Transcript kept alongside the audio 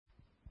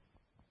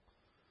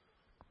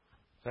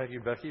Thank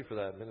you, Becky, for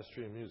that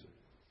ministry of music.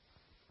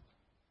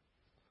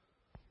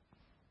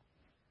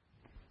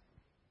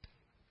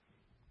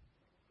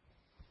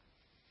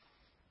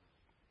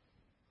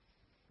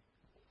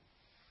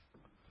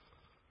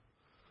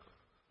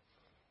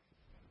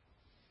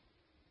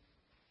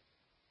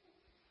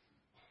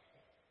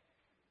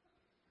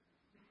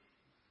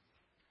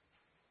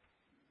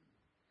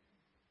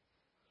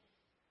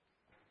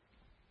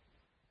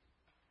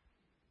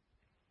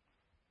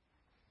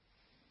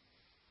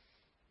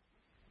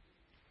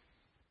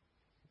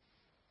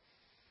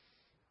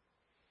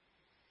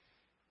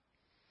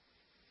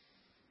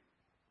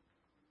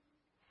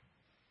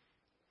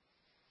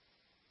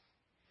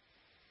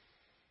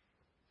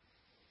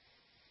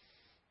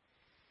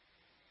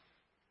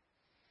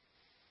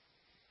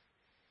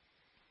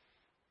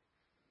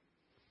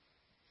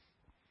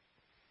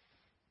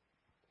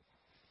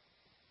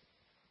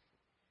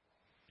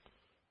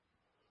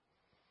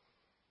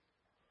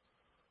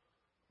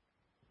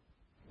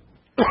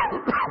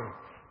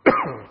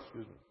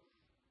 Excuse me.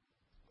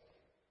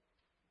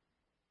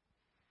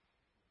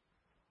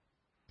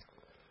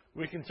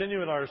 We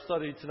continue in our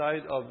study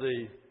tonight of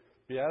the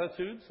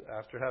Beatitudes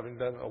after having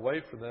been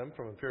away from them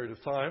from a period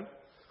of time.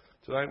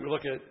 Tonight we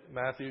look at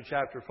Matthew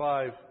chapter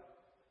 5,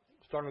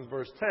 starting with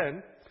verse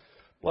 10.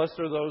 Blessed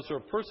are those who are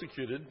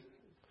persecuted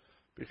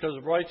because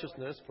of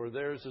righteousness, for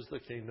theirs is the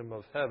kingdom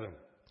of heaven.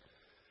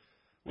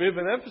 We have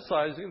been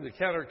emphasizing the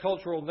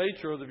countercultural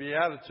nature of the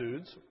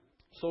Beatitudes.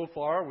 So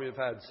far, we have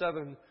had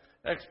 7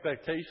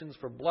 expectations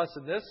for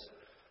blessedness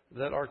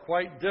that are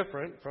quite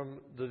different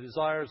from the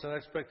desires and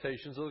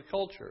expectations of the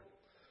culture.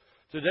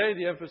 Today,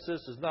 the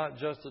emphasis is not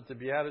just that the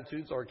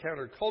Beatitudes are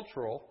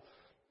countercultural,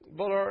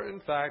 but are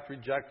in fact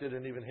rejected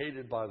and even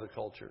hated by the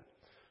culture.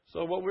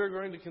 So what we're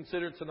going to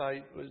consider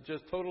tonight is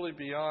just totally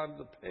beyond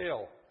the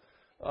pale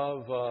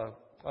of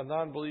a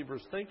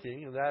non-believer's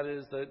thinking, and that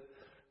is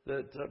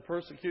that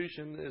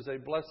persecution is a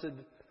blessed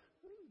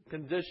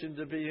condition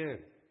to be in.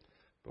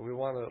 But we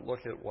want to look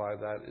at why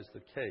that is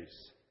the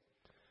case.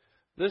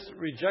 This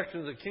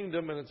rejection of the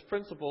kingdom and its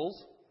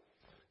principles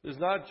is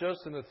not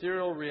just an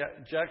ethereal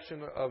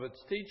rejection of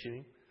its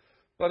teaching,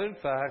 but in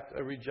fact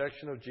a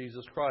rejection of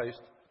Jesus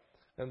Christ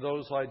and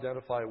those who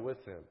identify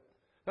with Him.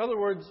 In other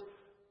words,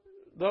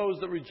 those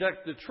that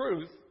reject the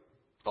truth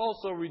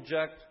also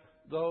reject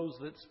those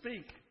that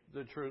speak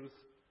the truth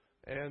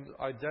and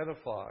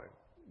identify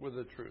with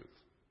the truth.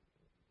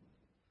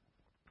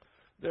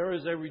 There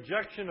is a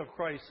rejection of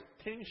Christ's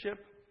kingship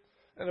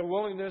and a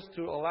willingness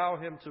to allow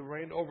Him to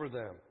reign over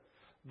them.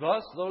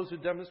 Thus, those who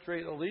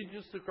demonstrate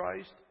allegiance to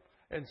Christ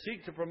and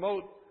seek to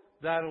promote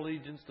that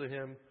allegiance to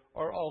Him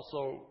are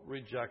also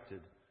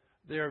rejected.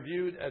 They are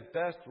viewed at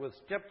best with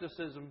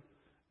skepticism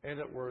and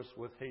at worst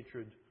with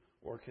hatred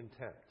or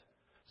contempt.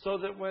 So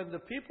that when the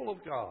people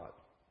of God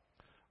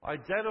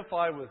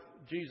identify with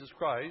Jesus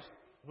Christ,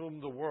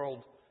 whom the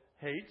world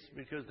hates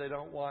because they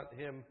don't want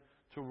Him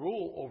to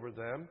rule over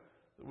them,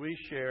 we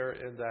share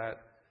in that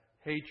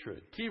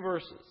hatred. Key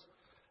verses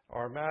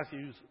are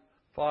Matthew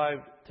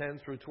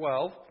 5:10 through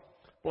 12.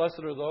 Blessed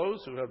are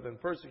those who have been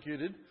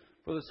persecuted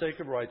for the sake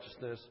of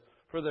righteousness,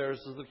 for theirs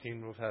is the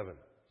kingdom of heaven.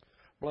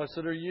 Blessed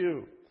are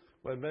you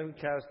when men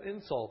cast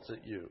insults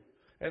at you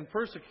and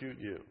persecute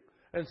you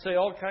and say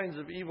all kinds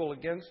of evil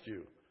against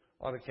you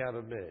on account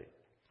of me.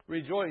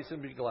 Rejoice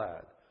and be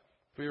glad,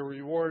 for your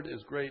reward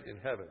is great in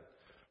heaven.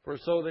 For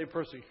so they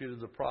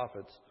persecuted the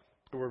prophets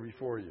who were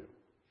before you.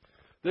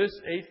 This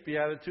 8th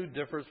beatitude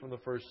differs from the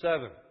first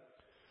 7.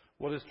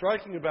 What is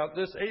striking about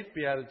this 8th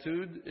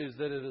beatitude is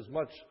that it is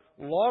much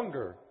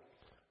longer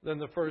than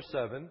the first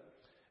 7,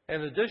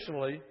 and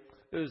additionally,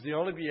 it is the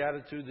only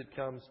beatitude that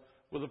comes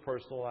with a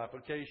personal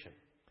application.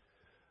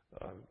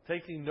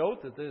 Taking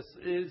note that this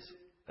is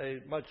a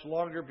much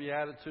longer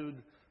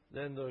beatitude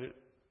than the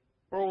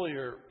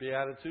earlier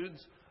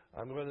beatitudes,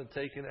 I'm going to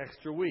take an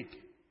extra week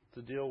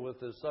to deal with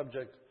the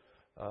subject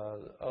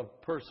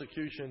of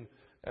persecution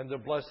and the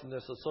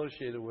blessedness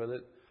associated with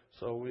it.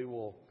 So we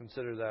will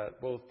consider that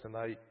both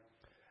tonight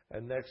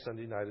and next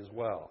Sunday night as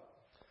well.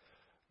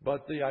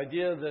 But the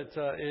idea that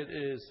it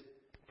is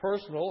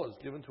personal is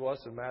given to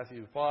us in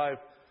Matthew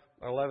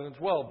 5:11 and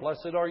 12.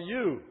 Blessed are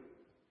you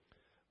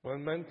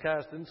when men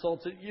cast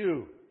insults at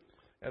you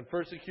and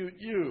persecute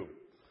you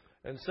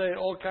and say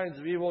all kinds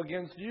of evil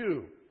against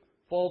you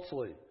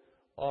falsely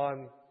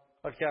on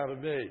account of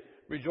me.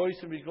 Rejoice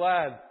and be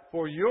glad,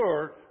 for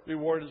your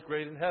reward is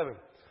great in heaven.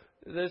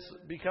 This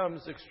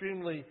becomes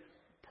extremely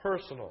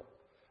personal,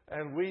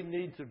 and we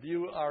need to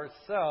view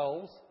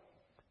ourselves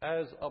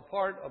as a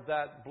part of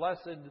that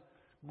blessed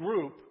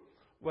group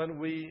when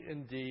we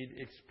indeed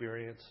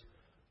experience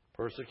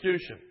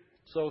persecution.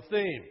 So,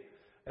 theme.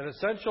 An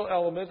essential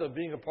element of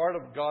being a part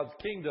of God's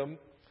kingdom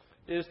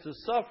is to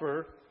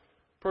suffer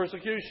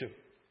persecution.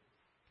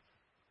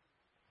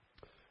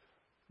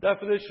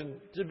 Definition: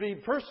 to be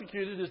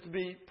persecuted is to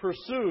be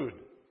pursued,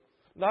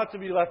 not to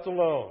be left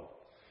alone.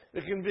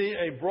 It can be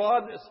a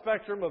broad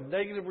spectrum of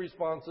negative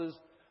responses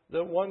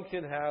that one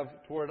can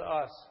have toward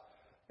us.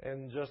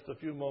 In just a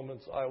few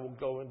moments, I will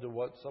go into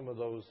what some of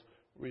those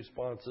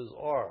responses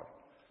are.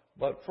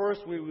 But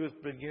first we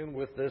would begin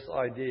with this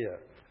idea.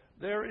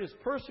 There is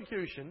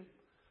persecution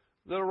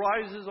that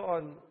arises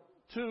on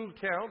two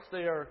counts.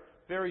 They are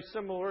very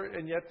similar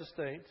and yet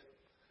distinct.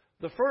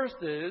 The first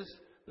is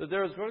that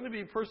there is going to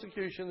be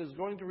persecution that is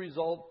going to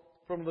result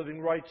from living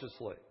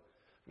righteously.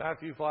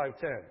 Matthew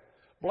 5:10.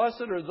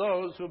 Blessed are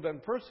those who have been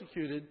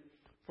persecuted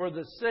for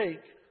the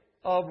sake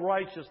of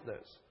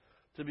righteousness.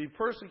 To be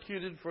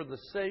persecuted for the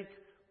sake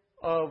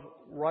of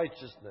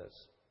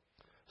righteousness.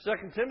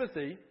 2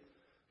 Timothy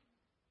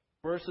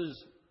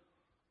verses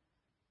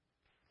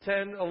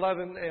 10,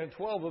 11, and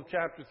 12 of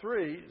chapter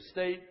 3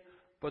 state,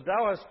 But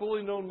thou hast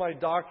fully known my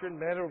doctrine,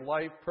 manner of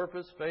life,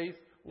 purpose, faith,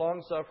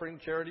 long-suffering,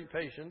 charity,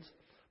 patience,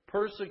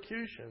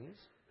 persecutions,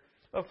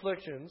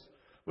 afflictions,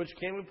 which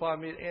came upon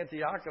me at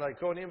Antioch, at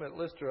Iconium, at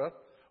Lystra.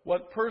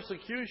 What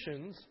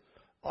persecutions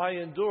I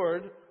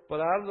endured,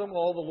 but out of them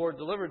all the Lord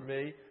delivered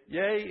me.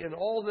 Yea, and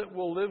all that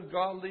will live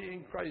godly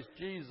in Christ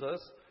Jesus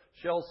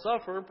shall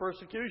suffer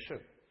persecution.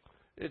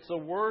 It's a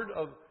word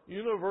of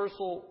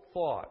universal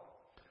thought,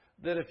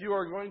 that if you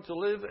are going to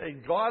live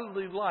a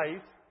godly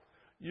life,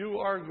 you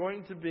are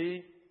going to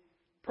be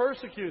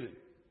persecuted.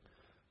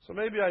 So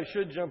maybe I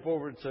should jump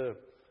over to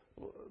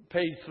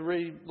page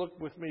 3. Look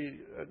with me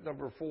at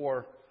number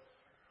 4.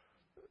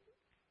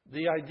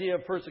 The idea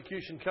of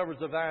persecution covers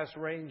a vast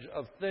range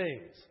of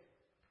things.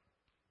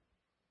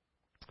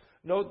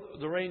 Note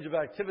the range of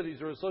activities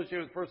that are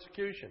associated with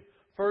persecution.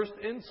 First,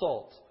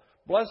 insults.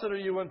 Blessed are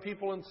you when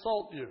people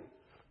insult you.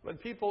 When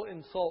people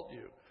insult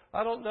you.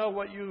 I don't know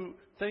what you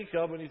think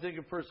of when you think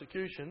of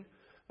persecution.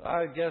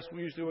 I guess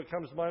usually what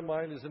comes to my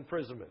mind is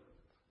imprisonment,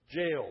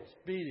 jails,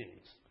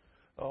 beatings,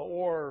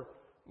 or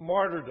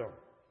martyrdom.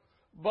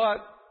 But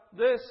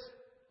this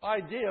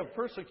idea of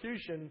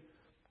persecution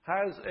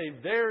has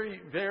a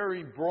very,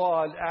 very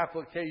broad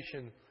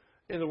application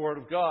in the Word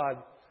of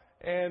God.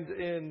 And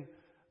in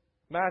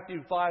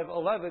Matthew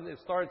 5:11, it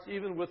starts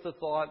even with the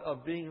thought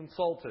of being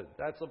insulted.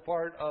 That's a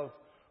part of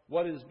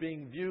what is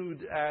being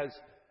viewed as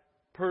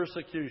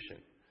persecution.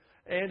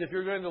 And if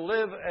you're going to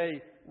live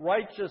a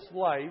righteous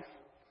life,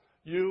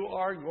 you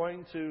are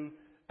going to,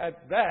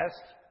 at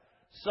best,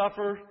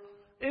 suffer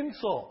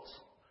insults.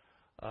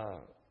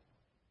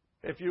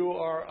 If you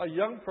are a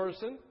young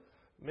person,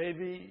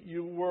 maybe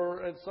you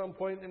were at some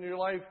point in your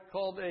life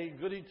called a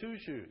goody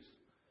two-shoes.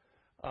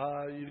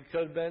 You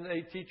could have been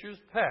a teacher's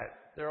pet.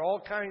 There are all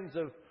kinds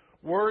of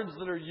words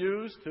that are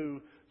used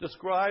to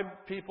describe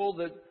people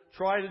that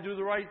try to do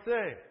the right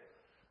thing.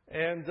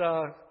 And,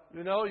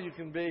 you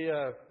can be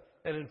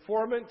an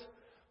informant.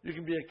 You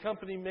can be a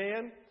company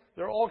man.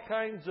 There are all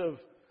kinds of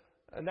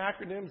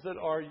acronyms that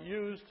are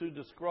used to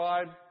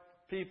describe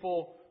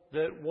people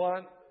that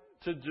want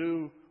to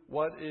do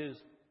what is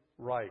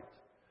right.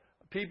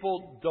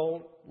 People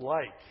don't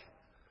like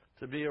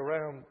to be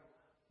around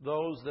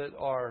those that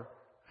are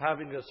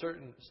having a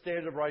certain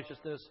standard of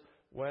righteousness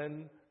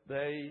when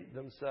they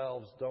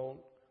themselves don't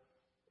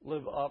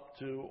live up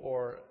to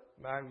or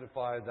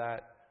magnify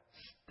that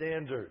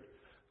standard.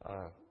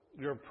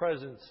 Your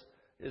presence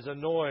is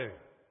annoying.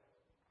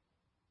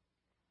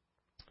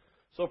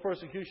 So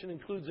persecution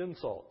includes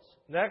insults.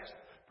 Next,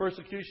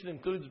 persecution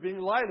includes being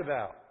lied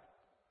about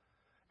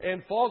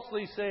and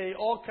falsely say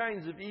all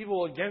kinds of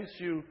evil against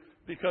you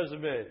because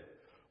of me.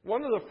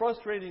 One of the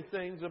frustrating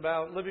things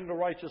about living a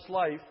righteous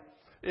life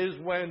is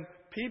when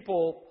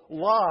people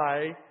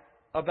lie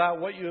about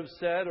what you have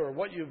said or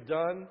what you've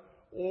done,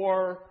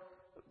 or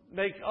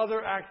make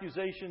other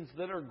accusations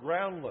that are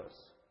groundless.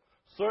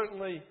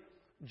 Certainly,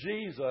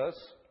 Jesus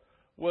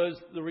was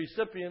the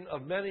recipient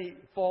of many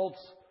false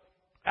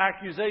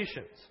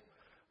accusations.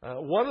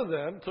 One of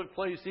them took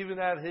place even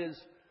at his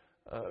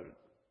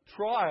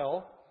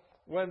trial,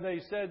 when they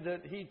said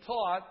that he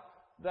taught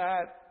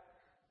that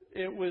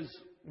it was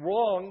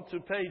wrong to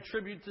pay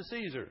tribute to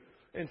Caesar.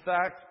 In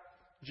fact,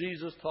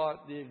 Jesus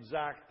taught the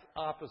exact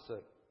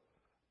opposite.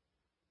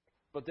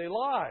 But they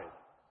lied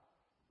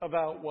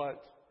about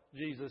what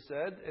Jesus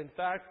said. In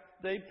fact,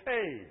 they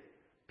paid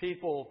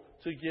people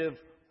to give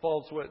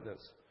false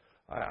witness.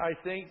 I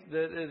think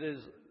that it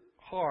is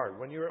hard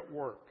when you're at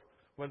work,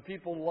 when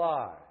people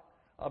lie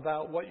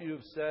about what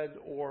you've said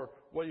or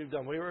what you've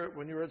done.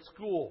 When you're at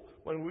school,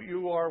 when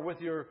you are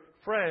with your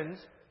friends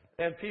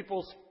and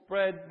people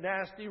spread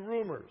nasty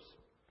rumors.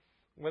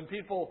 When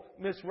people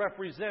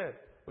misrepresent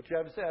what you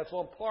have to say, that's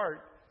all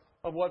part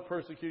of what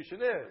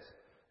persecution is.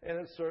 And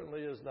it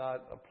certainly is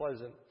not a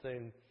pleasant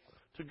thing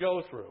to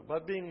go through.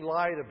 But being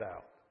lied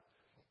about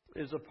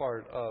is a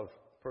part of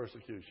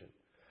persecution.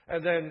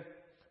 And then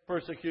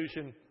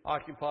persecution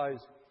occupies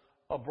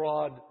a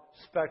broad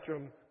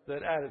spectrum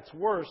that at its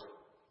worst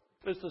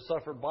is to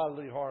suffer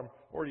bodily harm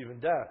or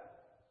even death.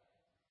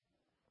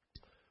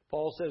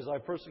 Paul says, I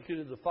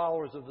persecuted the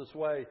followers of this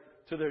way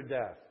to their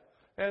death.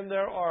 And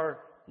there are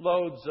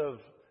loads of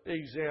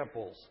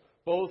examples,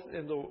 both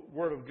in the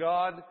Word of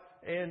God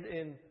and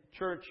in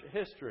church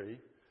history,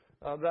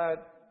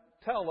 that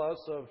tell us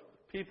of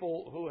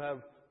people who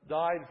have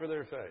died for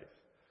their faith.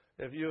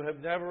 If you have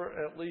never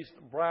at least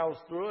browsed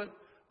through it,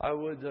 I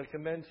would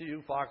commend to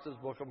you Fox's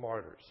Book of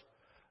Martyrs,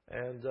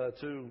 and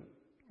to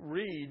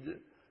read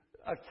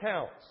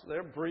accounts.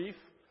 They're brief,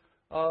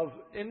 of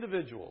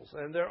individuals,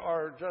 and there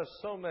are just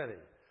so many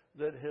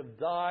that have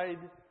died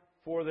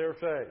for their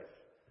faith.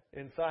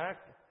 In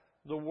fact,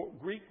 the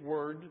Greek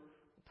word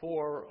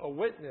for a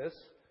witness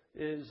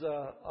is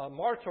a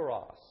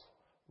martyros.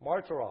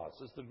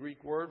 Martyros is the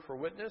Greek word for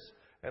witness,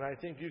 and I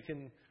think you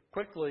can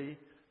quickly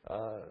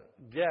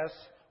guess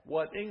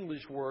what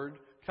English word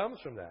comes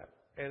from that.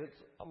 And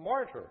it's a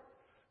martyr,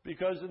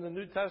 because in the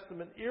New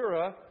Testament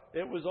era,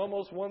 it was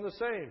almost one the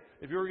same.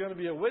 If you were going to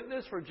be a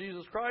witness for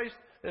Jesus Christ,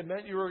 it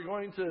meant you were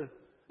going to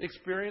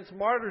experience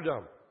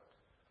martyrdom.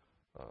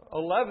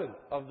 11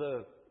 of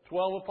the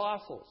 12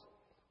 apostles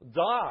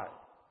died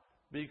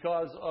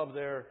because of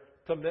their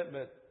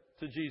commitment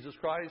to Jesus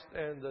Christ,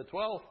 and the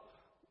 12th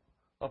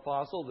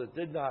apostle that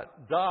did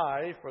not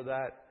die for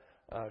that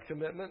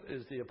commitment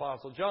is the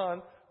Apostle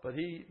John, but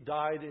he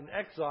died in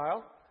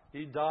exile.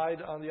 He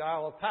died on the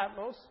Isle of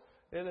Patmos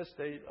in a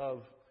state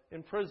of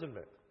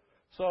imprisonment.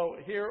 So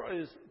here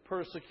is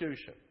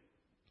persecution.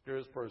 Here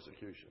is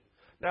persecution.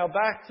 Now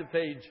back to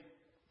page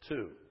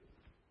 2.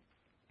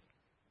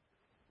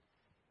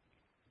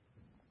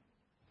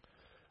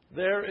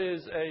 There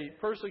is a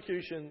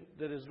persecution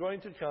that is going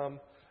to come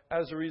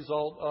as a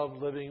result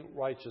of living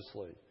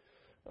righteously.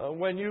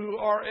 When you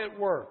are at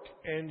work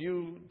and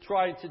you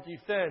try to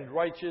defend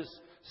righteous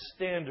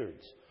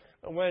standards,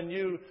 when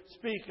you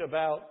speak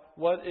about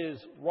what is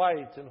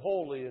right and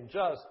holy and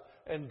just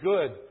and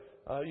good,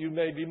 you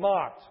may be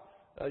mocked,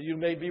 you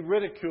may be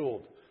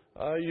ridiculed,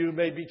 you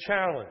may be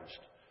challenged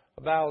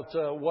about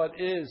what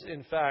is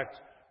in fact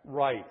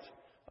right.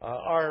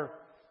 Our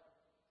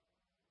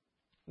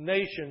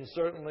nation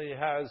certainly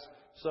has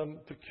some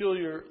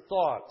peculiar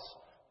thoughts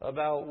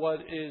about what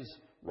is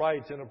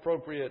right and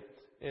appropriate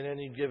in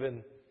any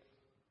given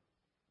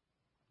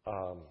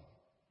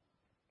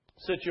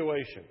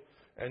situation.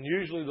 And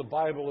usually the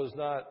Bible is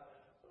not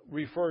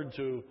referred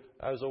to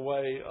as a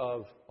way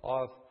of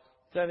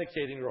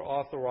authenticating or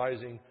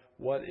authorizing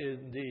what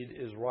indeed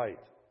is right.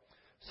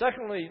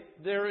 Secondly,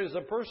 there is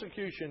a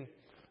persecution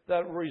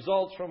that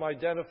results from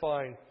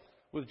identifying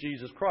with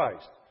Jesus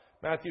Christ.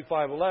 Matthew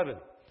 5:11.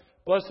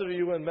 Blessed are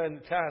you when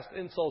men cast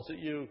insults at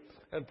you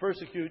and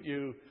persecute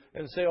you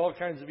and say all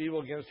kinds of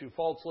evil against you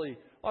falsely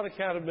on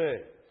account of me.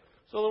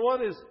 So the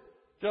one is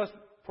just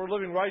for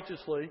living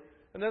righteously,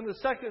 and then the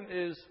second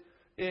is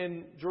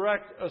in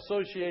direct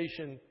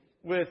association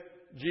with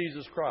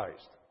Jesus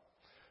Christ.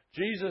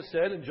 Jesus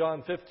said in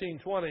John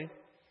 15:20,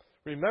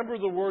 remember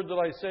the word that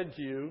I said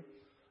to you,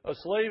 a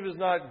slave is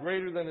not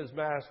greater than his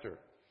master.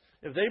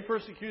 If they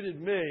persecuted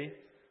me,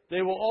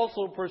 they will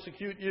also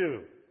persecute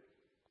you.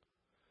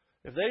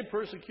 If they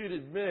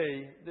persecuted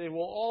me, they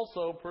will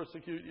also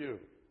persecute you.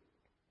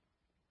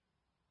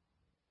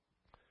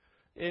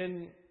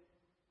 In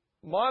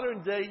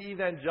modern day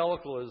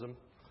evangelicalism,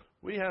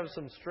 we have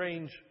some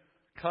strange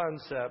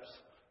concepts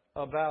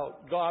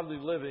about godly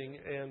living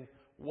and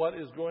what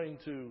is going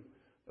to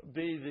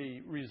be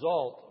the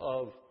result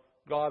of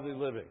godly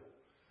living.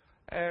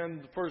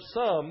 And for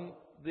some,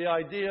 the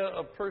idea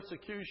of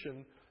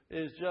persecution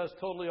is just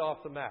totally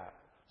off the map.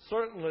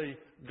 Certainly,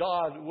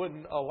 God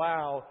wouldn't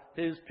allow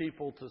His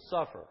people to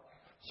suffer.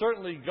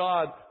 Certainly,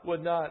 God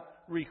would not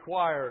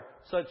require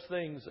such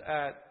things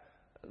at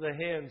the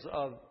hands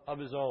of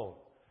His own.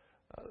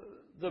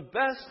 The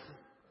best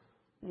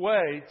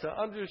way to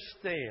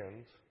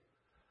understand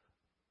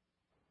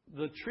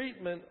the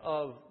treatment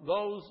of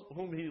those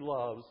whom He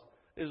loves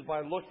is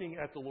by looking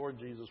at the Lord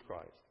Jesus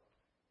Christ.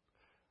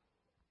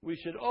 We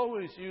should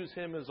always use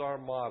Him as our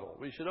model.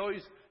 We should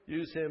always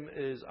use Him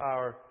as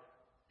our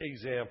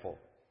example.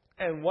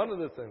 And one of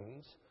the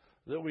things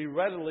that we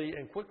readily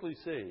and quickly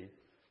see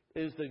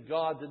is that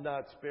God did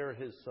not spare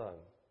His Son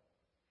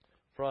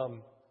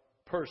from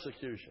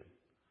persecution,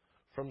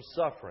 from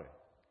suffering,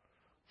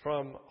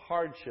 from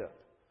hardship.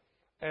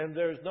 And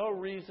there's no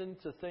reason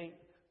to think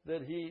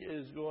that He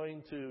is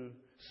going to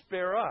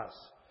spare us.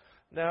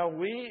 Now,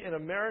 we in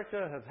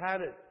America have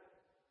had it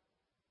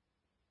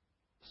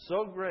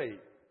so great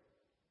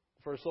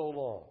for so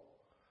long.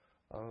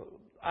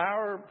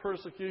 Our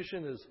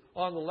persecution is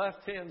on the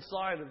left-hand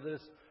side of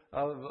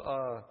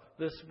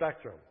this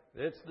spectrum.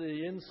 It's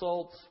the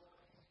insults,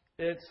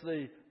 it's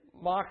the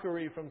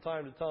mockery from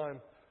time to time,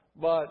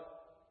 but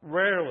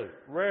rarely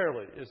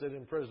is it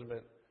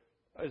imprisonment.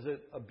 Is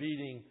it a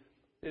beating?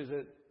 Is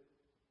it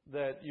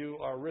that you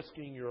are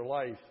risking your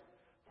life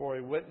for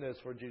a witness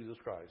for Jesus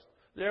Christ?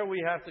 There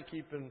we have to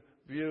keep in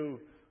view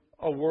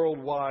a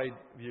worldwide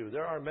view.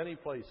 There are many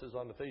places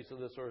on the face of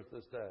this earth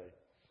this day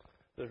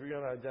that if you're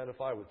going to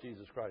identify with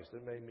Jesus Christ,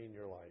 it may mean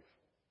your life.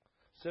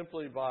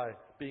 Simply by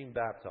being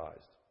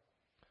baptized.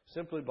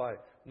 Simply by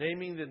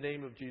naming the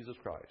name of Jesus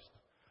Christ.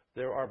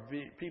 There are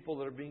people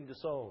that are being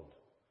disowned.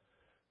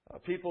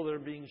 People that are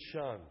being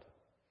shunned.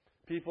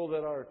 People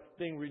that are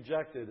being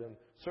rejected in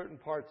certain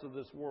parts of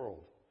this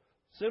world.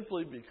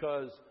 Simply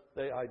because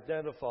they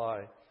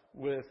identify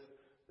with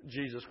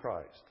Jesus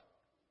Christ.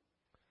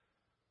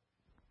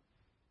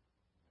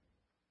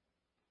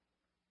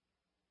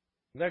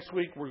 Next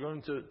week, we're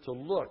going to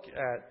look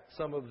at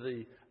some of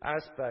the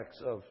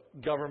aspects of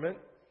government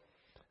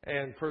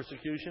and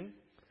persecution,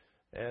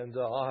 and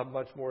I'll have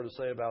much more to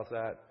say about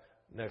that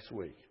next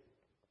week.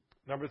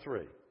 Number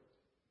 3.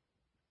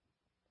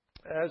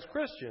 As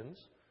Christians,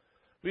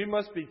 we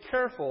must be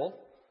careful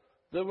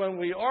that when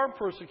we are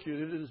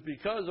persecuted, it is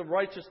because of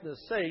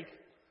righteousness' sake,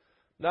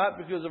 not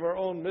because of our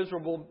own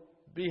miserable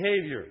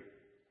behavior.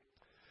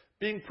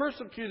 Being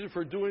persecuted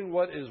for doing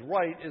what is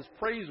right is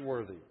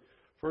praiseworthy.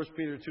 1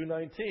 Peter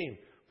 2:19.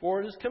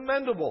 For it is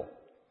commendable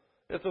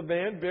if a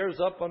man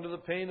bears up under the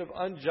pain of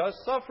unjust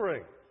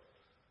suffering,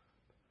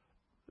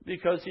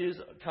 because he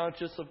is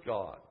conscious of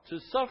God. To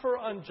suffer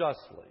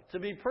unjustly, to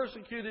be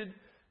persecuted,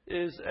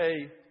 is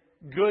a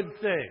good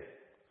thing.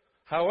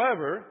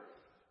 However,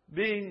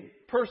 being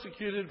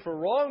persecuted for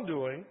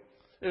wrongdoing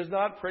is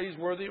not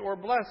praiseworthy or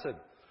blessed.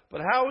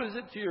 But how is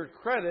it to your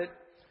credit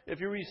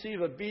if you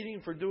receive a beating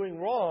for doing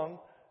wrong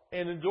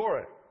and endure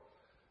it?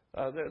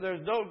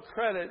 There's no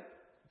credit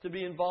to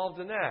be involved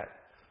in that.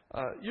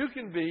 You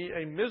can be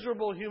a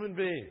miserable human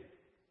being,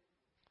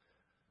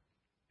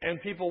 and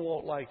people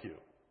won't like you.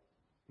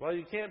 Well,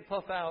 you can't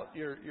puff out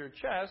your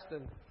chest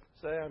and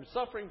say, I'm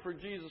suffering for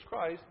Jesus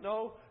Christ.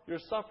 No, you're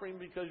suffering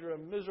because you're a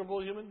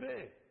miserable human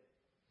being.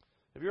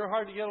 If you're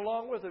hard to get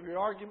along with, if you're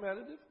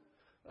argumentative,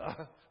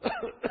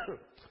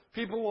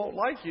 people won't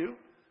like you.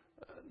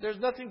 There's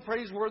nothing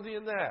praiseworthy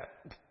in that.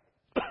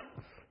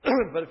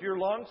 But if you're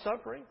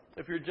long-suffering,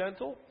 if you're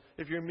gentle,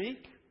 if you're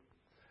meek,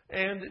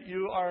 and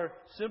you are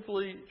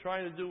simply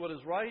trying to do what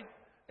is right,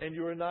 and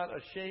you are not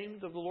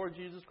ashamed of the Lord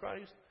Jesus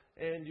Christ,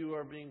 and you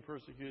are being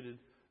persecuted,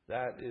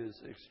 that is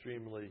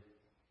extremely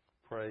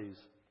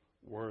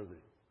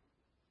praiseworthy.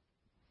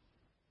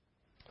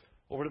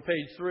 Over to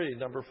page 3,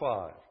 number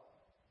 5.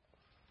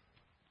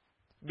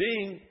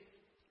 Being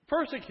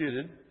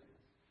persecuted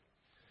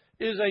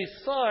is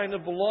a sign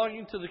of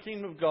belonging to the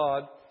kingdom of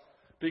God,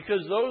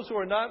 because those who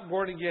are not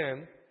born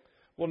again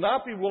will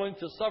not be willing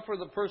to suffer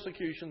the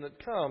persecution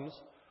that comes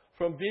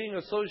from being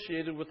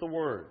associated with the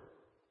Word.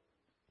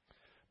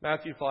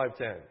 Matthew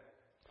 5:10.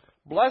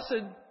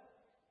 Blessed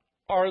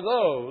are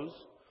those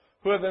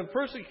who have been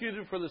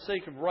persecuted for the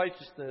sake of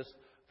righteousness,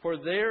 for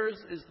theirs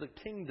is the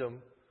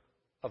kingdom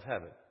of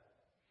heaven.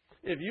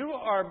 If you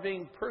are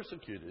being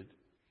persecuted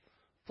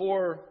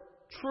for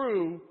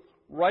true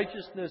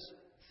righteousness'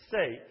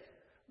 sake,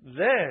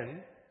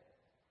 then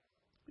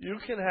you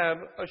can have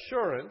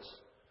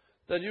assurance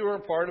that you are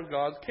a part of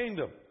God's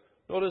kingdom.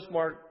 Notice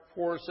Mark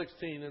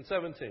 4:16 and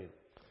 17.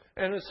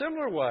 And in a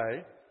similar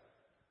way,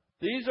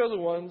 these are the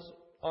ones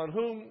on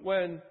whom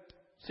when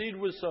seed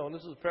was sown,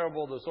 this is the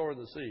parable of the sower and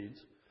the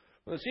seeds,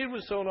 when the seed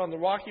was sown on the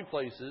rocky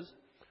places,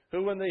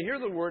 who when they hear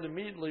the word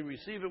immediately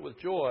receive it with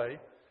joy,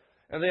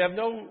 and they have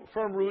no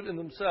firm root in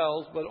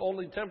themselves, but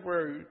only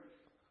temporary.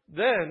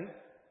 Then,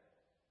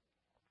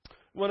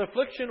 when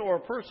affliction or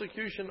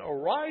persecution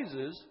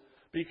arises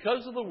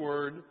because of the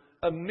word,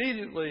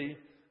 immediately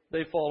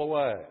they fall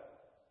away.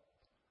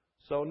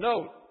 So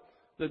note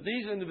that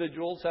these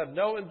individuals have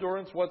no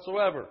endurance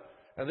whatsoever,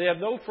 and they have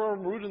no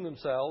firm root in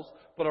themselves,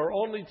 but are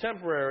only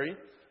temporary.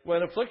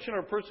 When affliction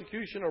or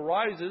persecution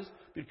arises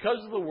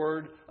because of the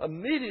word,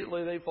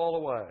 immediately they fall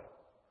away.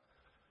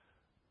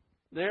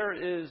 There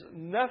is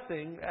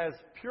nothing as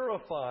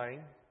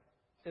purifying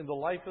in the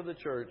life of the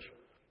church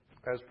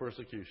as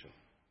persecution.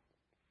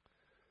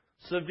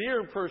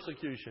 Severe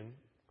persecution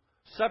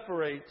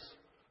separates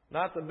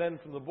not the men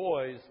from the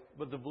boys,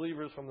 but the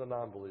believers from the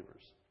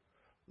non-believers.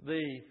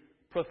 The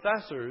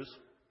professors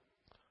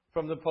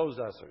from the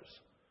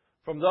possessors.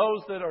 From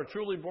those that are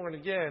truly born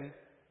again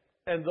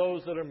and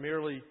those that are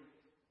merely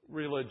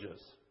religious.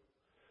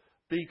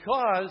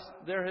 Because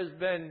there has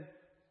been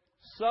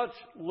such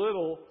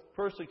little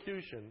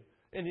persecution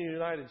in the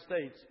United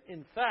States.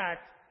 In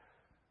fact,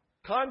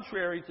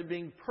 contrary to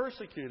being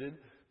persecuted,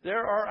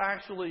 there are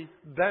actually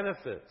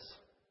benefits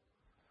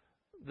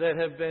that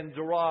have been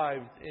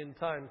derived in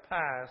time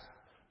past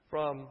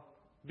from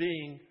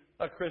being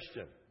a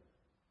Christian.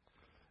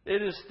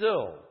 It is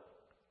still,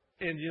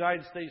 in the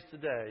United States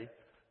today,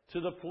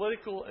 to the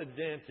political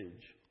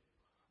advantage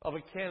of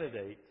a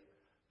candidate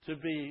to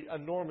be a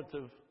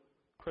normative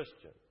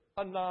Christian,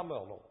 a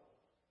nominal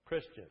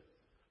Christian,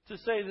 to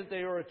say that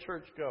they are a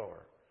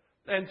churchgoer,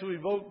 and to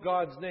evoke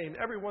God's name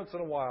every once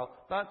in a while,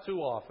 not too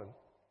often,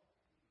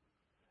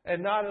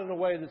 and not in a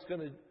way that's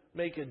going to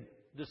make a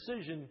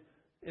decision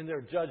in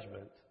their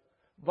judgment,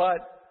 but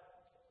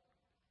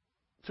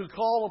to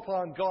call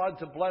upon God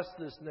to bless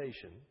this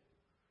nation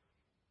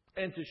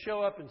and to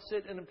show up and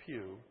sit in a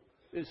pew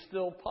is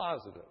still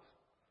positive.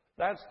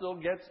 That still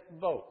gets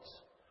votes.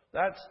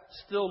 That's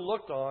still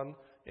looked on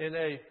in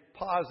a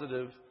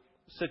positive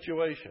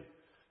situation.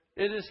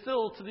 It is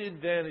still to the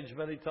advantage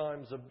many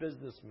times of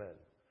businessmen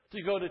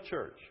to go to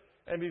church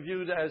and be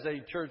viewed as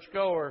a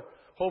churchgoer.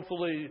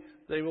 Hopefully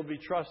they will be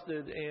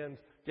trusted and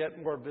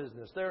get more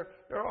business. There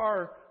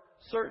are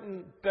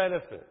certain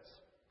benefits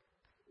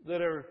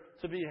that are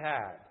to be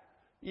had,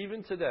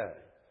 even today,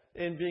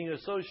 in being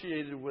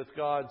associated with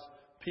God's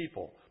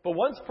people. But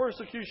once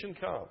persecution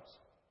comes,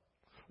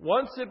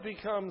 Once it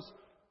becomes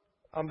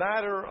a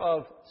matter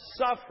of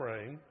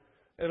suffering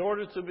in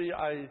order to be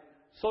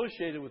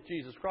associated with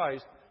Jesus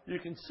Christ, you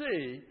can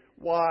see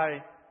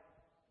why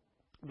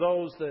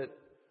those that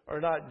are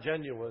not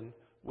genuine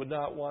would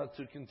not want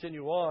to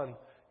continue on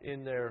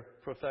in their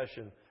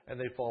profession, and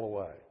they fall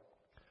away.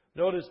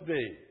 Notice B.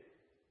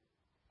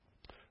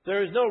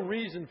 There is no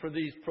reason for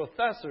these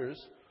professors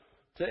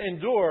to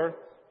endure,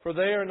 for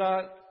they are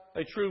not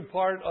a true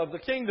part of the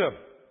kingdom.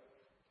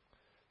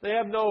 They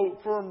have no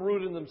firm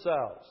root in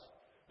themselves.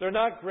 They're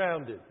not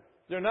grounded.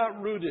 They're not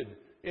rooted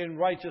in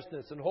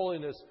righteousness and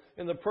holiness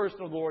in the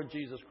person of the Lord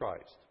Jesus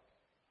Christ.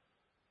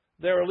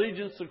 Their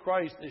allegiance to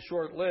Christ is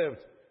short-lived,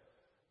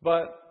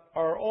 but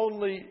are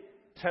only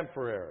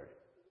temporary,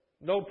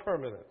 no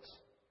permanence.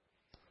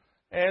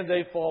 And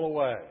they fall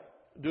away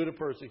due to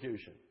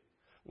persecution.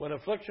 When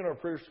affliction or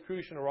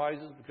persecution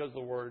arises because of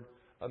the word,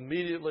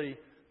 immediately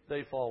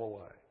they fall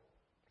away.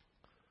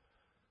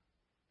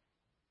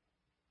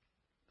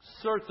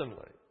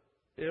 Certainly,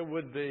 it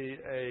would be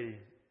a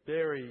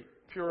very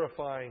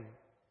purifying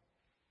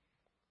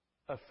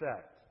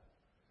effect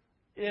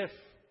if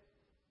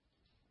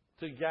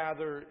to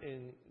gather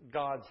in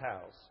God's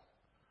house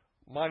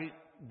might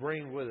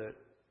bring with it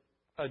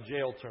a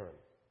jail term.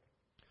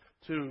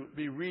 To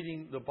be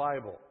reading the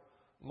Bible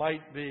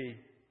might be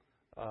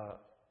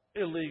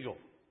illegal.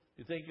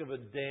 You think of a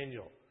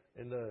Daniel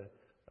in the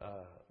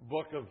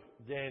book of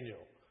Daniel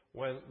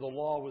when the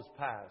law was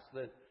passed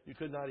that you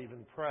could not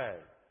even pray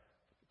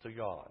to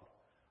God.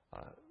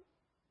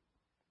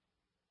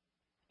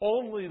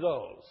 Only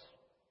those,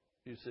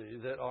 you see,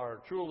 that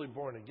are truly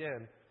born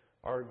again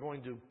are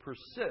going to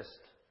persist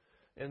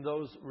in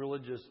those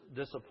religious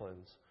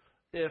disciplines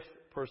if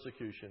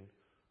persecution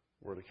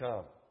were to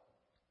come.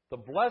 The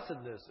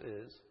blessedness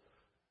is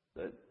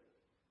that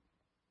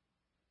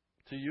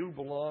to you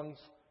belongs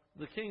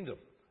the kingdom.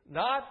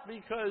 Not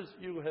because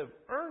you have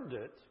earned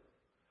it,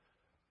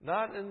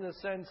 not in the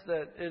sense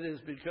that it is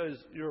because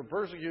you're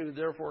persecuted,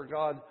 therefore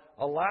God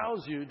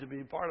allows you to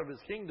be part of His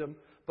kingdom,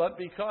 but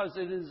because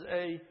it is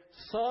a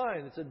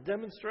sign, it's a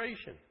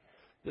demonstration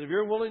that if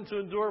you're willing to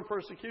endure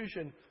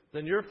persecution,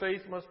 then your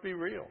faith must be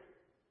real.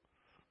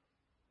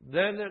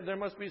 Then there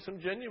must be some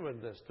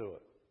genuineness to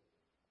it.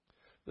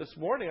 This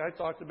morning I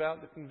talked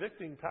about the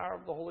convicting power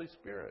of the Holy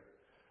Spirit.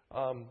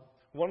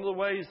 One of the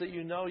ways that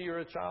you know you're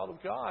a child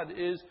of God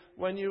is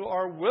when you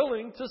are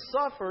willing to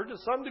suffer to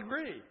some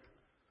degree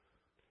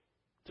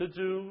to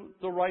do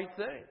the right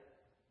thing.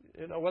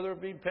 You know, whether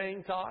it be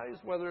paying tithes,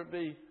 whether it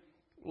be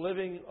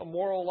living a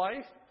moral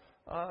life,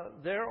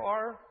 there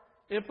are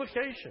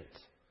implications.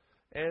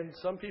 And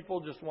some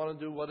people just want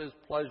to do what is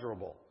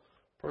pleasurable.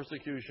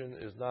 Persecution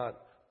is not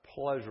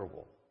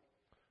pleasurable.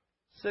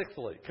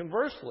 Sixthly,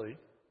 conversely,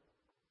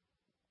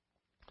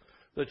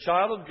 the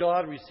child of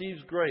God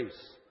receives grace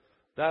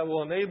that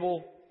will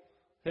enable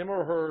him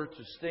or her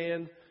to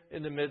stand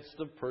in the midst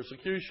of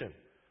persecution.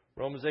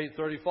 Romans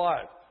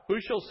 8:35. Who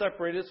shall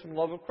separate us from the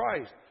love of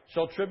Christ?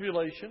 Shall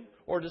tribulation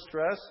or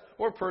distress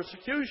or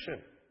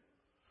persecution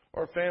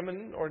or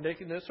famine or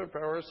nakedness or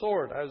power or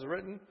sword? As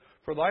written,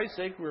 for thy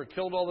sake we are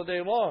killed all the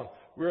day long.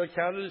 We are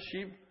accounted as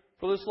sheep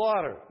for the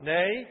slaughter.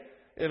 Nay,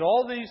 in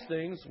all these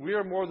things we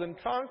are more than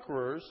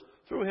conquerors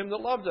through Him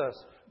that loved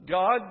us.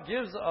 God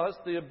gives us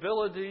the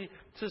ability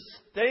to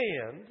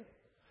stand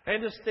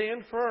and to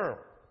stand firm.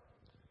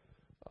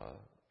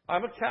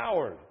 I'm a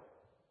coward.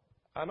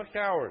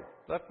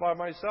 Left by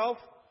myself,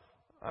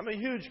 I'm a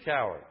huge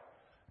coward.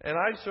 And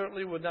I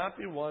certainly would not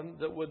be one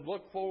that would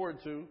look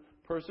forward to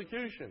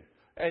persecution.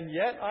 And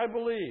yet I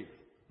believe,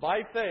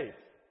 by faith,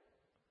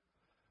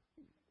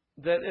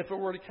 that if it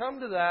were to come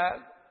to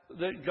that,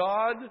 that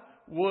God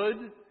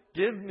would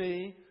give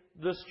me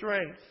the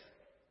strength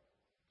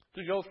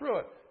to go through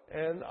it.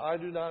 And I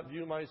do not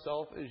view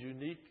myself as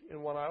unique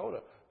in one iota,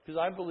 because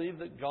I believe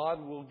that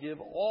God will give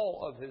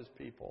all of His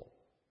people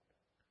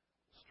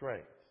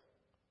strength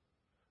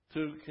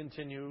to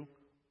continue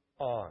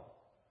on.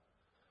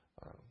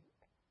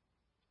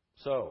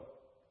 So,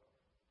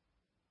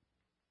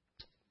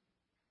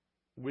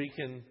 we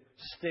can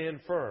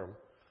stand firm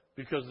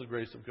because of the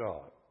grace of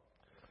God.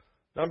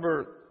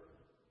 Number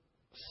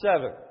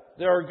 7,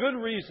 there are good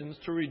reasons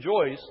to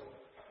rejoice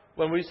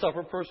when we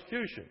suffer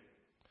persecution.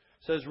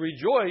 It says,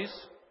 rejoice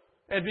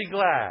and be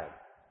glad.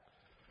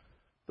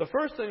 The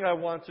first thing I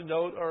want to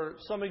note are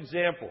some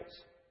examples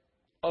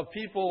of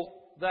people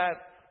that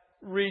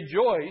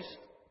rejoiced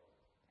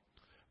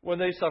when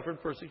they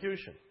suffered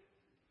persecution.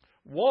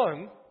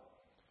 One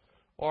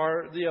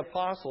are the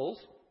apostles,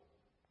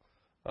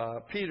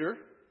 Peter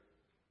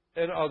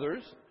and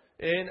others,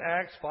 in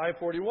Acts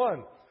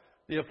 5:41.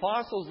 The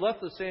apostles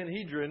left the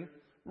Sanhedrin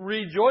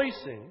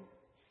rejoicing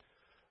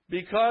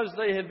because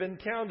they had been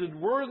counted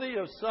worthy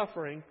of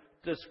suffering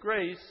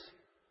disgrace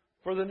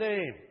for the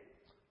name,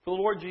 for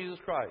the Lord Jesus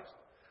Christ.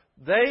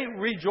 They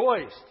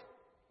rejoiced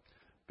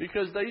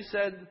because they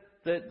said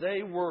that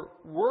they were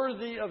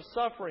worthy of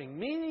suffering,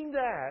 meaning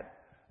that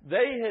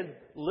they had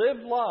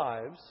lived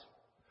lives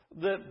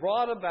that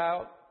brought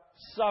about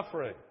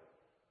suffering.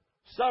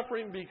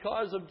 suffering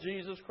because of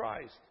Jesus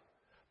Christ.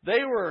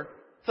 They were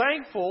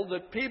thankful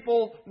that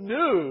people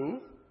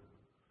knew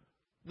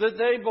that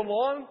they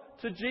belonged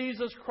to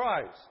Jesus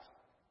Christ.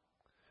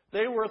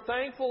 They were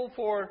thankful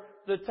for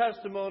the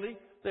testimony.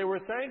 They were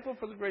thankful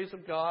for the grace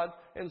of God,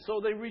 and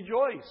so they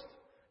rejoiced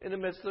in the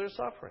midst of their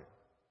suffering.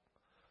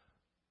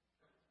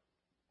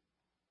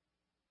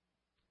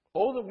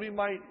 Oh, that we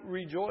might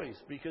rejoice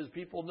because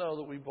people know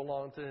that we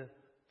belong to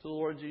the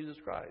Lord Jesus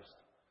Christ.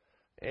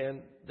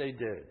 And they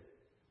did.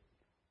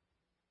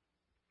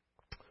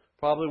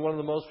 Probably one of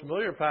the most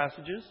familiar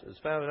passages is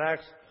found in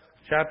Acts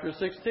chapter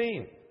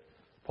 16.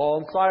 Paul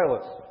and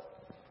Silas.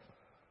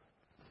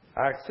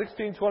 Acts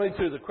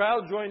 16:22. The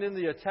crowd joined in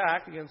the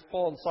attack against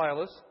Paul and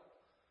Silas,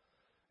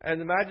 and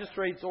the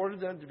magistrates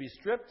ordered them to be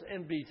stripped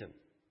and beaten.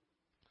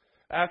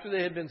 After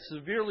they had been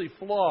severely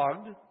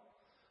flogged,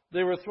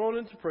 they were thrown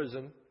into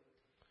prison,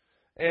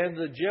 and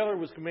the jailer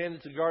was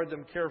commanded to guard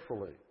them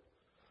carefully.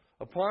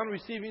 Upon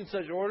receiving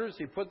such orders,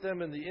 he put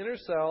them in the inner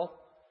cell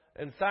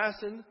and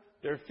fastened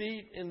their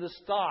feet in the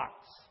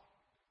stocks.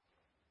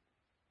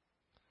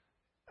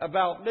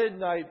 About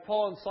midnight,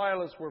 Paul and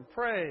Silas were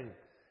praying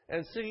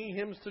and singing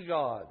hymns to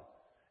God,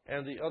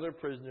 and the other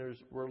prisoners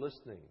were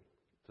listening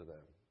to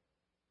them.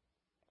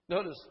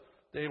 Notice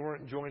they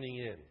weren't joining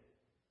in.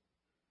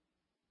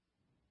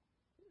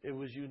 It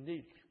was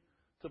unique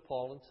to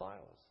Paul and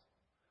Silas.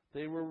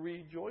 They were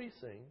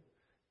rejoicing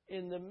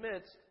in the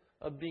midst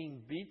of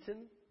being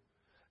beaten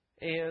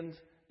and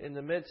in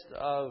the midst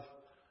of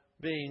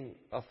being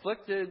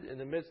afflicted, in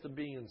the midst of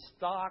being in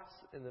stocks,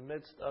 in the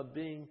midst of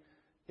being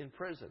in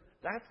prison.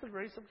 That's the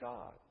grace of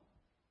God.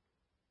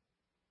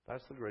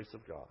 That's the grace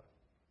of God.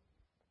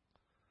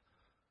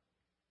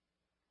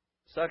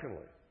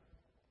 Secondly,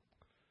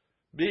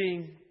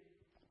 being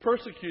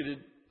persecuted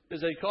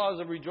is a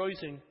cause of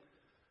rejoicing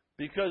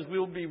because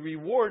we'll be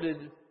rewarded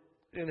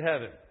in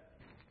heaven.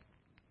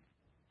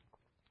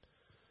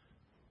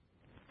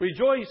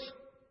 Rejoice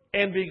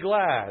and be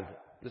glad.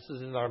 This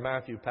is in our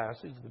Matthew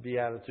passage, the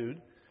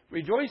Beatitude.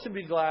 Rejoice and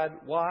be glad.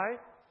 Why?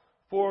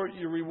 For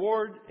your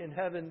reward in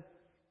heaven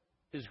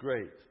is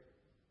great.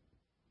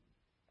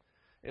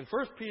 In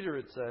 1 Peter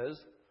it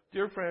says,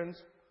 "Dear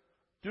friends,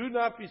 do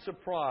not be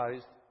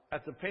surprised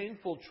at the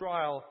painful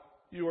trial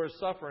you are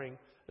suffering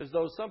as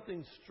though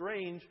something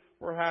strange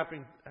were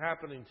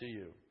happening to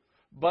you.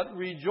 But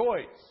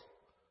rejoice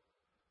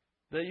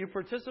that you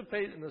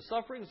participate in the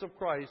sufferings of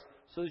Christ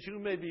so that you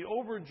may be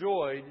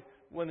overjoyed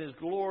when His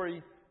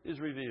glory is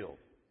revealed."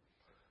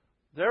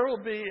 There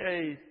will be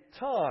a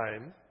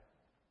time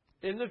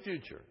in the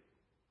future,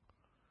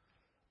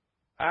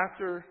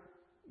 after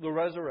the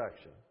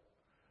resurrection,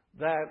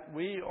 that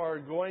we are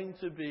going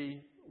to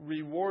be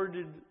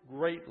rewarded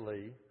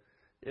greatly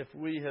if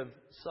we have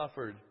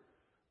suffered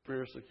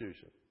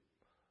persecution.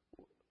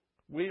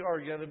 We are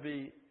going to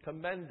be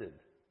commended.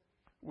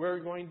 We're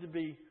going to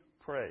be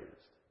praised.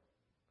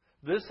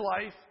 This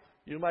life,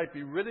 you might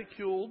be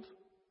ridiculed,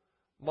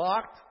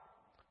 mocked,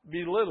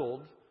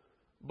 belittled,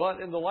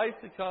 but in the life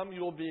to come,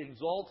 you will be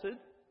exalted,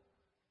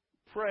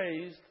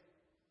 praised,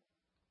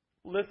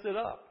 lifted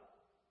up.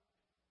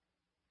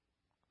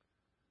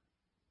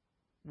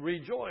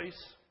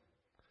 Rejoice,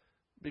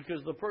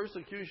 because the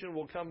persecution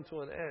will come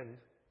to an end,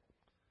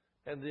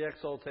 and the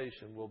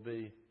exaltation will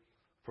be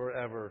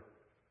forever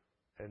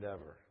and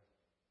ever.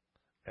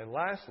 And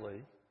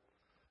lastly,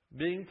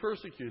 being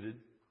persecuted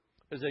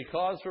is a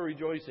cause for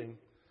rejoicing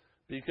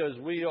because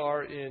we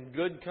are in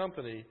good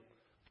company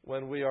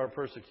when we are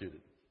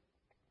persecuted.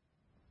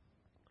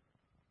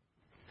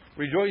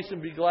 Rejoice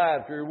and be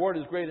glad, for your reward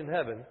is great in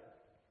heaven.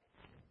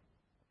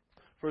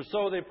 For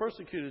so they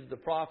persecuted the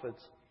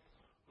prophets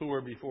who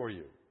were before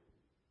you.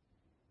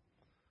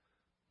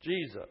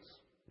 Jesus,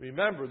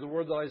 remember the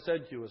word that I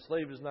said to you, a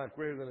slave is not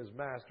greater than his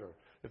master.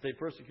 If they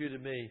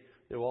persecuted me,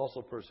 they will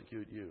also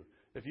persecute you.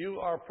 If you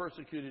are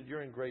persecuted,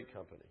 you're in great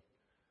company.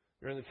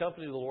 You're in the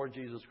company of the Lord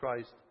Jesus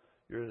Christ.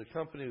 You're in the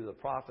company of the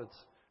prophets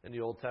in the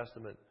Old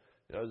Testament.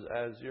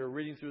 As you're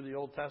reading through the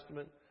Old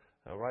Testament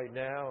right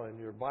now in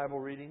your Bible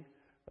reading,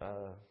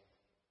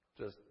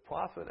 just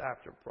prophet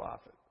after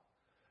prophet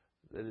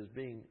that is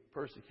being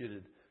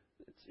persecuted.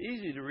 It's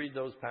easy to read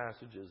those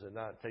passages and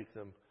not take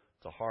them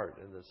to heart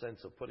in the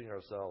sense of putting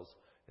ourselves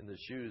in the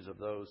shoes of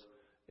those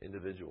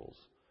individuals.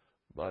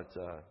 But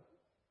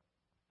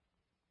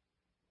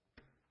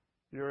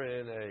you're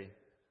in a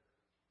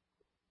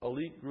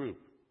elite group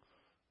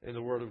in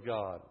the Word of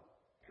God.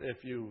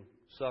 If you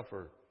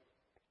suffer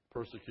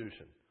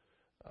persecution,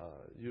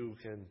 you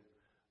can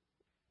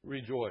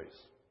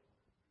rejoice.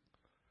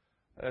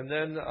 And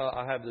then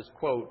I have this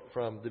quote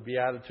from the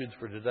Beatitudes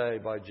for today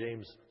by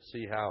James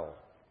C. Howell.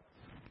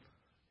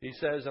 He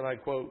says, and I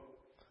quote,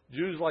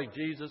 "Jews like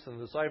Jesus and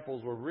the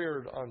disciples were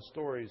reared on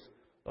stories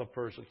of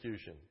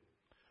persecution.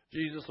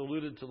 Jesus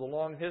alluded to the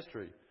long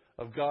history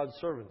of God's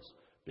servants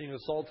being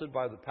assaulted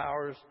by the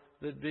powers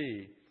that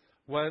be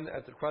when,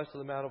 at the crest of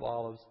the Mount of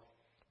Olives,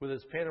 with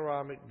his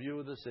panoramic view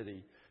of the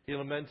city, he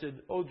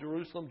lamented, 'O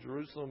Jerusalem,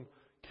 Jerusalem,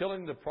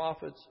 killing the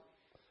prophets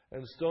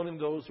and stoning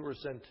those who were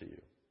sent to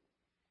you.'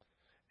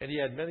 and he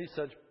had many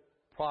such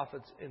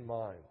prophets in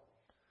mind.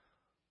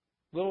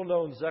 Little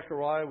known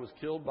Zechariah was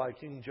killed by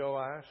King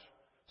Joash,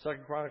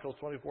 2 Chronicles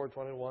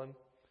 24:21.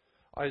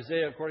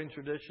 Isaiah, according to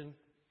tradition,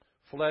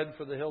 fled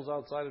for the hills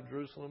outside of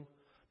Jerusalem,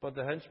 but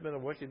the henchmen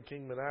of wicked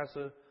King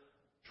Manasseh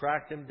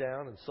tracked him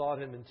down and sawed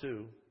him in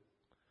two.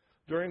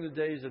 During the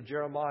days of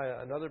Jeremiah,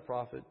 another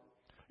prophet,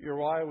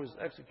 Uriah was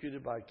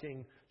executed by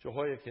King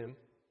Jehoiakim.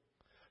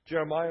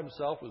 Jeremiah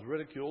himself was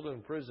ridiculed and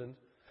imprisoned,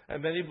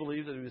 and many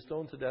believed that he was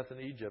stoned to death in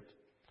Egypt.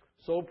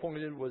 So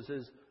pointed was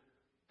his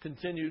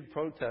continued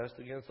protest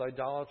against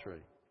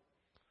idolatry.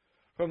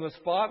 From the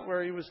spot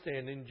where he was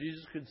standing,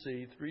 Jesus could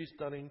see three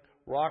stunning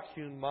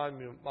rock-hewn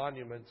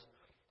monuments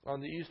on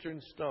the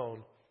eastern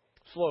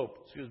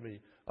slope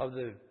of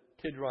the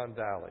Kidron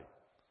Valley.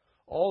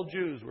 All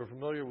Jews were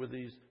familiar with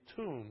these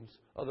tombs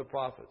of the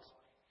prophets,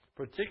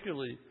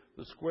 particularly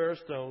the square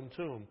stone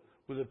tomb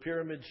with a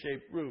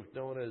pyramid-shaped roof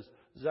known as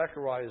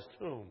Zechariah's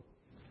tomb,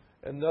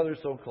 and another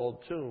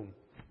so-called tomb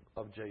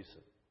of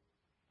Jason.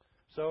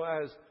 So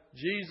as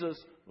Jesus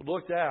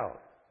looked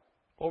out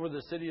over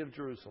the city of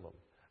Jerusalem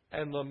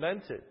and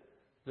lamented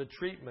the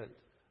treatment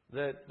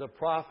that the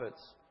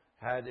prophets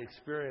had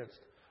experienced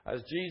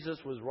as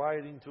Jesus was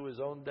riding to his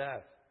own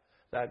death,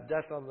 that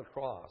death on the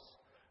cross,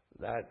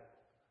 that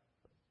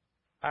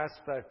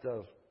aspect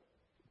of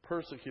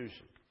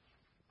persecution,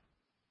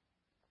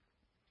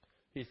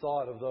 he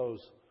thought of those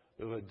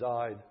who had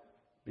died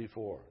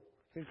before.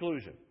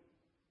 Conclusion.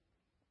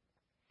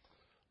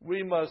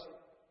 We must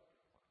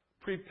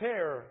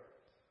prepare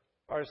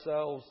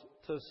ourselves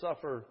to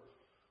suffer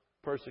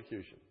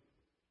persecution.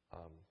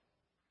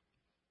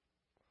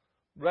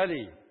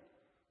 Ready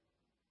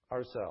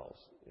ourselves.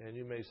 And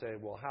you may say,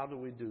 well, how do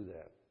we do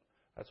that?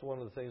 That's one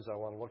of the things I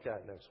want to look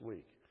at next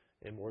week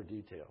in more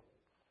detail.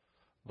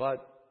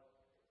 But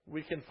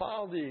we can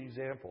follow the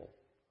example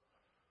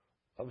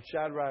of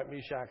Shadrach,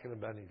 Meshach, and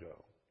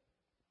Abednego.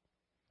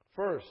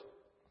 First,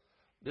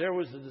 there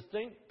was a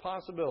distinct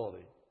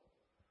possibility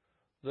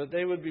that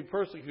they would be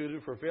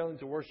persecuted for failing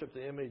to worship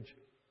the image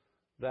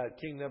that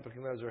King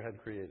Nebuchadnezzar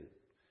had created.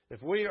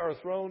 If we are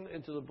thrown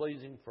into the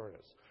blazing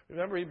furnace.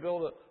 Remember, he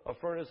built a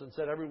furnace and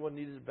said everyone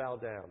needed to bow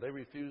down. They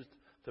refused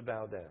to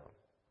bow down.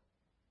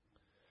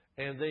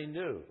 And they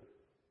knew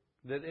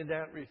that in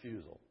that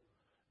refusal,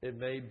 it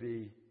may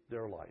be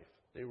their life.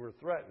 They were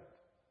threatened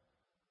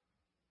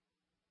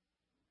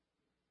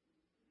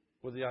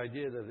with the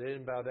idea that if they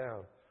didn't bow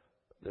down,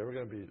 they were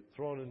going to be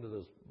thrown into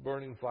this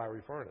burning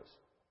fiery furnace.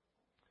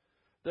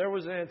 There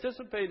was an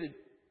anticipated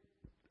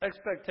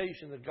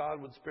expectation that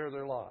God would spare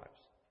their lives.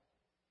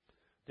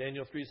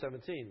 Daniel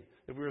 3:17.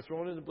 If we were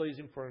thrown into the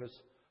blazing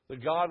furnace, the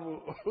God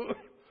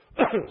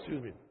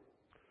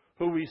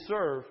who we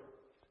serve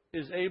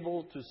is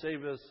able to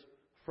save us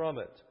from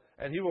it,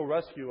 and he will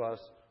rescue us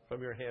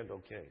from your hand, O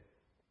king.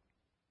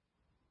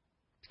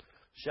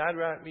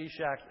 Shadrach,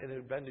 Meshach, and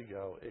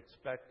Abednego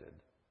expected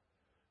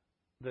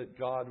that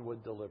God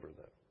would deliver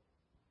them.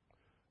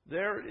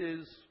 There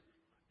is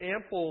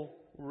ample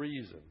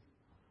reason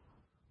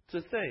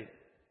to think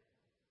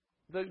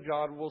that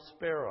God will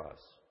spare us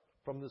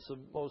from the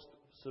most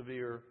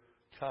severe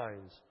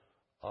kinds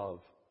of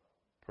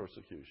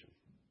persecution.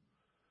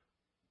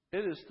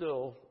 It is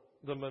still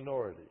the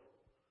minority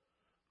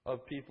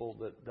of people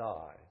that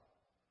die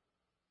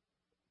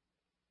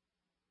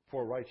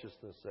for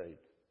righteousness' sake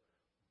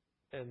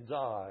and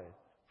die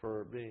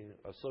for being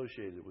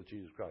associated with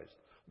Jesus Christ.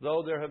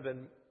 Though there have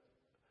been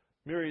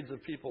myriads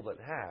of people that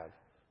have,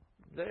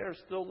 they are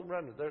still the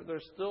remnant. They're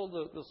still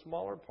the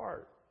smaller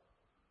part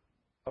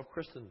of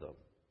Christendom.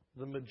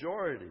 The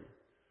majority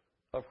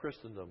of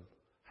Christendom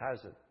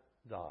hasn't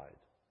died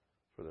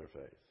for their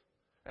faith.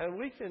 And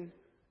we can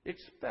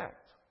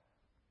expect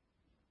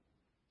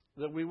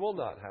that we will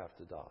not have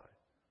to die.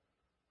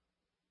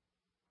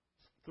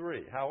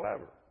 3.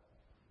 However,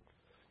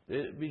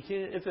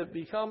 if it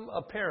become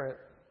apparent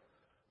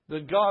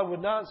that God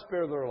would not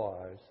spare their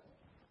lives,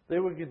 they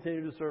would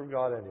continue to serve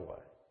God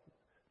anyway.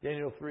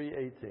 Daniel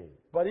 3:18.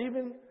 But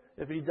even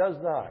if he does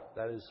not,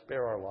 that is,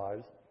 spare our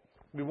lives,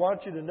 we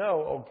want you to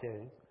know, O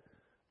king,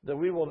 that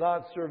we will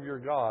not serve your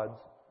gods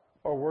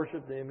or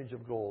worship the image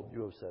of gold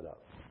you have set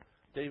up.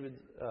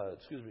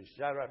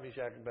 Shadrach,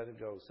 Meshach, and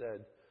Abednego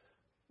said,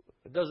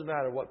 it doesn't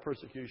matter what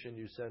persecution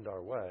you send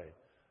our way,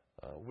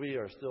 we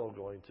are still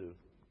going to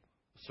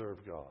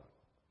serve God.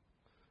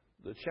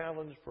 The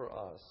challenge for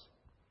us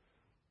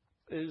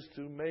is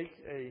to make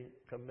a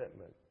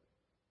commitment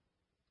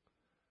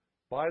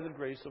by the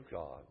grace of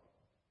God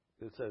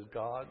that says,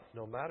 God,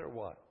 no matter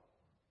what,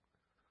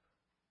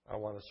 I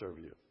want to serve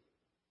you.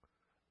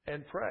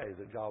 And pray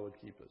that God would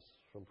keep us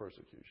from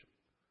persecution.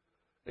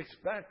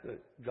 Expect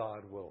that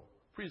God will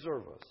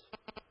preserve us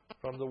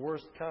from the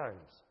worst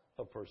kinds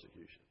of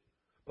persecution.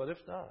 But if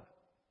not,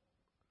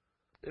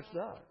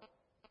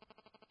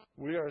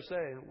 we are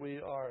saying we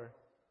are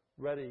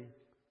ready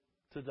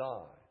to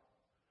die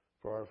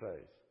for our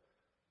faith.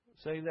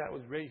 Saying that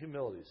with great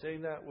humility.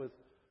 Saying that with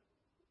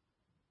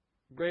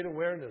great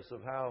awareness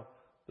of how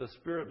the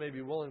spirit may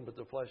be willing but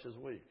the flesh is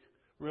weak.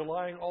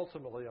 relying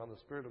ultimately on the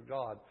Spirit of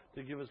God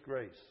to give us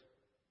grace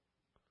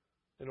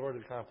in order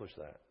to accomplish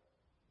that.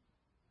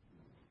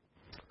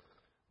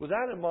 With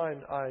that in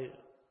mind, I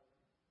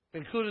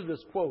included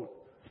this quote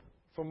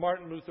from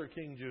Martin Luther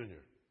King Jr.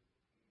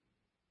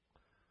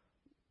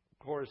 Of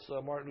course,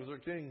 Martin Luther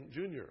King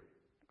Jr.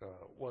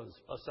 Was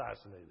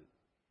assassinated.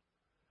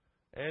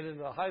 And in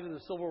the height of the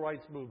civil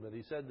rights movement,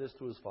 he said this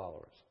to his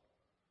followers: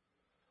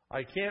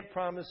 I can't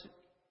promise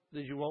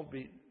that you won't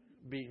be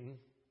beaten.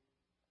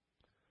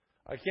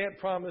 I can't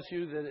promise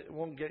you that it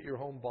won't get your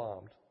home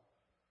bombed.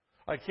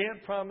 I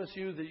can't promise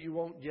you that you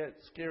won't get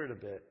scared a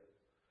bit.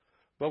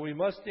 But we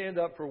must stand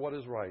up for what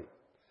is right.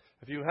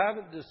 If you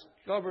haven't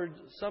discovered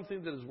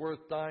something that is worth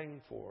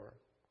dying for,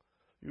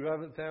 you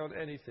haven't found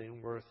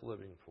anything worth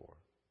living for.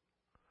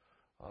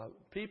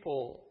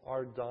 People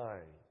are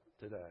dying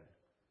today.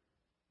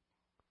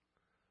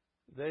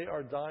 They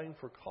are dying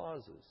for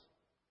causes.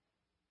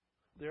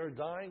 They are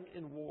dying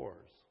in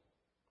wars.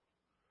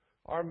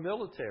 Our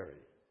military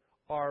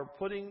are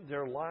putting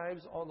their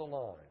lives on the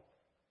line.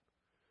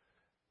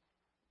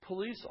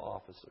 Police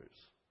officers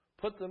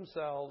put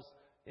themselves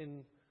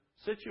in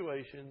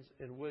situations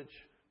in which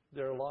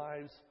their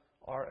lives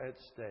are at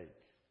stake.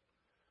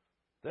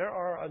 There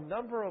are a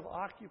number of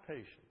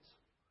occupations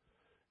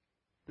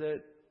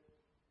that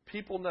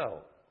people know,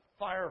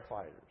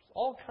 firefighters,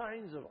 all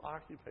kinds of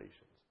occupations,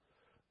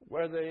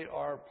 where they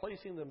are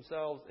placing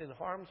themselves in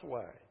harm's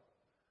way,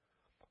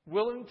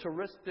 willing to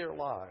risk their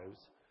lives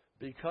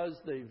because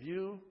they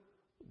view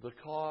the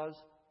cause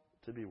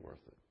to be worth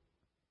it.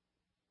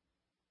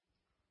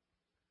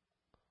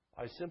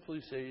 I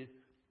simply say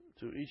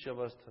to each of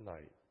us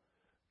tonight,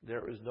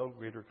 there is no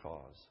greater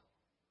cause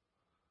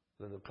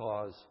than the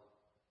cause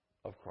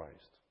of Christ.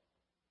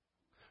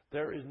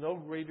 There is no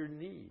greater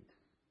need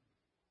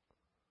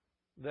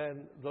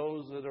than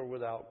those that are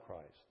without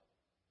Christ.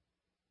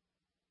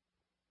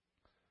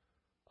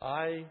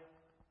 I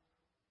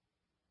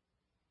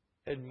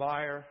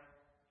admire,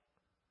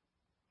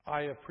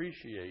 I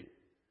appreciate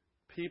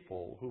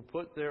people who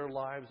put their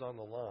lives on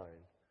the line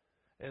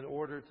in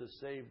order to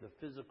save the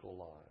physical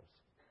lives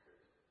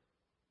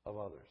of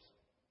others.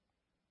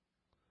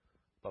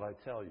 But I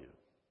tell you,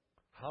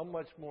 how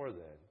much more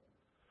then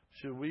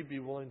should we be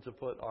willing to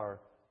put our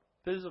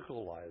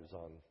physical lives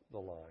on the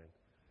line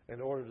in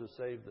order to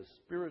save the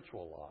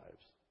spiritual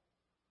lives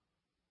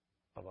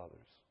of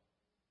others?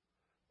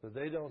 That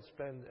they don't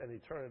spend an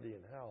eternity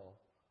in hell,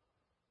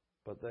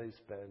 but they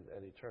spend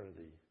an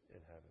eternity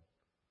in heaven.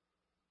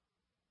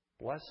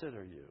 Blessed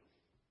are you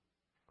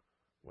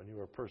when you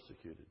are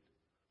persecuted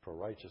for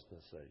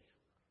righteousness' sake,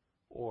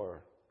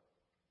 or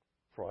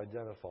for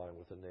identifying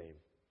with the name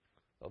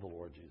of the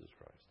Lord Jesus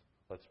Christ.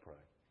 Let's pray.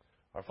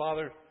 Our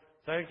Father,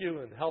 thank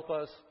you and help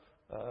us.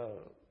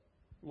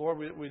 Lord,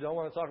 we don't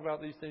want to talk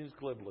about these things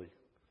glibly.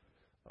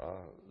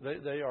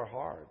 They are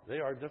hard. They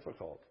are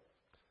difficult.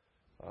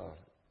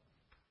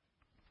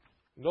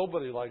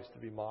 Nobody likes to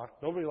be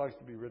mocked. Nobody likes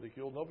to be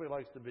ridiculed. Nobody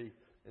likes to be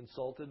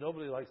insulted.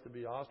 Nobody likes to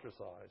be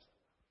ostracized.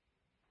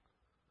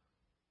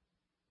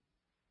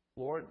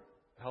 Lord,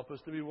 help us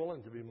to be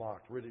willing to be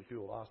mocked,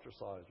 ridiculed,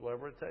 ostracized,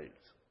 whatever it takes,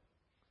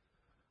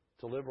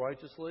 to live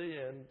righteously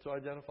and to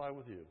identify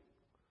with you.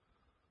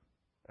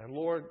 And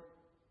Lord,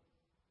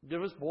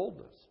 give us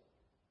boldness,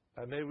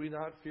 and may we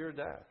not fear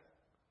death.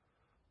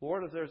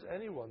 Lord, if there's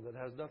anyone that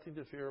has nothing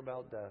to fear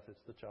about death,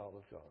 it's the child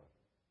of God.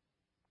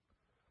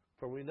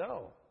 For we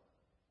know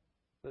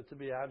that to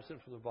be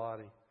absent from the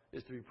body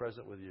is to be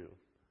present with you.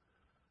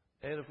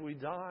 And if we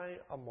die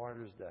a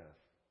martyr's death,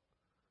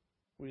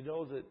 we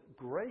know that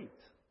great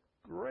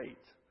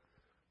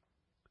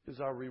is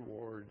our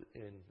reward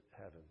in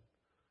heaven.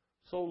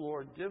 So,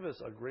 Lord, give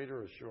us a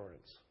greater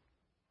assurance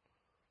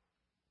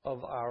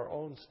of our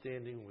own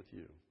standing with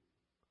you.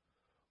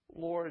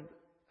 Lord,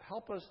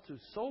 help us to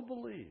so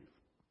believe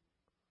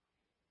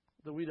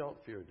that we don't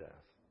fear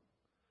death.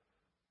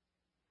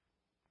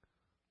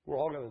 We're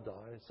all going to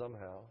die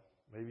somehow.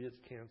 Maybe it's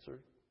cancer.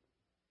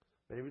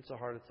 Maybe it's a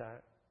heart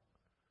attack.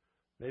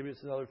 Maybe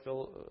it's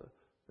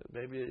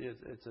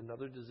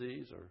another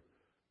disease, or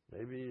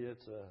maybe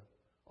it's an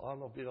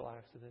automobile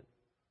accident.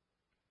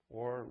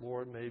 Or,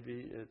 Lord,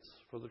 maybe it's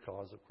for the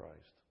cause of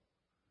Christ.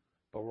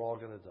 But we're all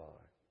going to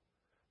die.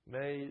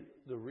 May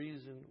the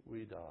reason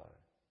we die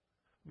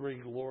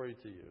bring glory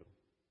to you.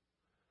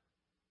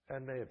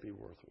 And may it be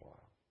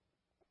worthwhile.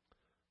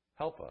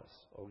 Help us,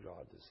 O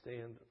God, to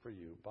stand for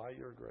you by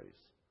your grace.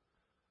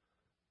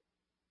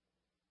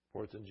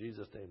 For it's in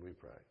Jesus' name we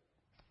pray.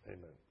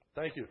 Amen.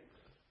 Thank you.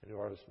 And you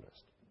are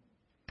dismissed.